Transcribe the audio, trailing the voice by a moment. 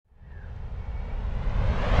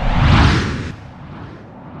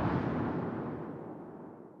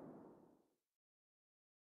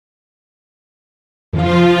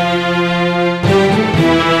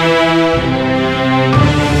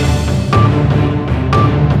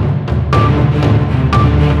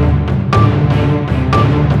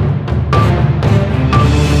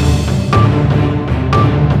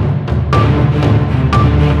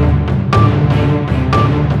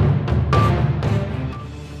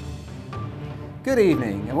Good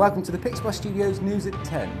evening and welcome to the pictureblast Studios News at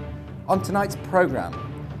 10. On tonight's programme,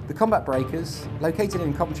 the Combat Breakers, located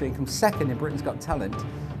in Coventry and come second in Britain's Got Talent,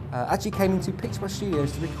 actually came into pictureblast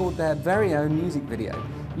Studios to record their very own music video.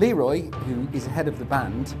 Leroy, who is head of the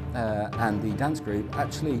band and the dance group,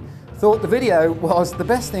 actually thought the video was the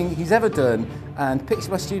best thing he's ever done, and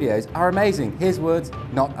pictureblast Studios are amazing. His words,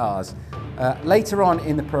 not ours. Later on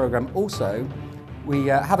in the programme also, we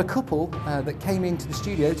have a couple that came into the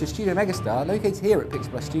studio, to Studio Megastar, located here at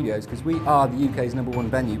pictureblast Studios, because we are the UK's #1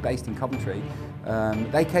 venue based in Coventry.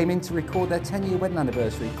 They came in to record their 10-year wedding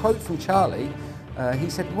anniversary. Quote from Charlie,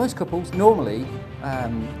 he said, most couples normally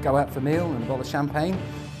go out for a meal and a bottle of champagne,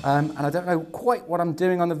 and I don't know quite what I'm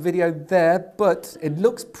doing on the video there, but it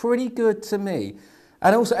looks pretty good to me.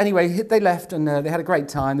 And also, anyway, they left and they had a great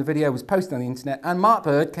time. The video was posted on the internet, and Mark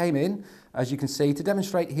Bird came in, as you can see, to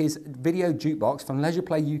demonstrate his video jukebox from Leisure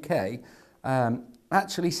Play UK.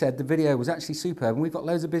 Actually said the video was actually superb, and we've got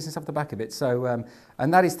loads of business off the back of it. So,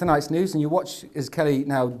 and that is tonight's news. And you watch as Kelly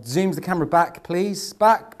now zooms the camera back, please,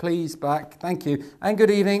 back, please, back. Thank you, and good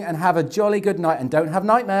evening, and have a jolly good night, and don't have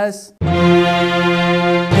nightmares.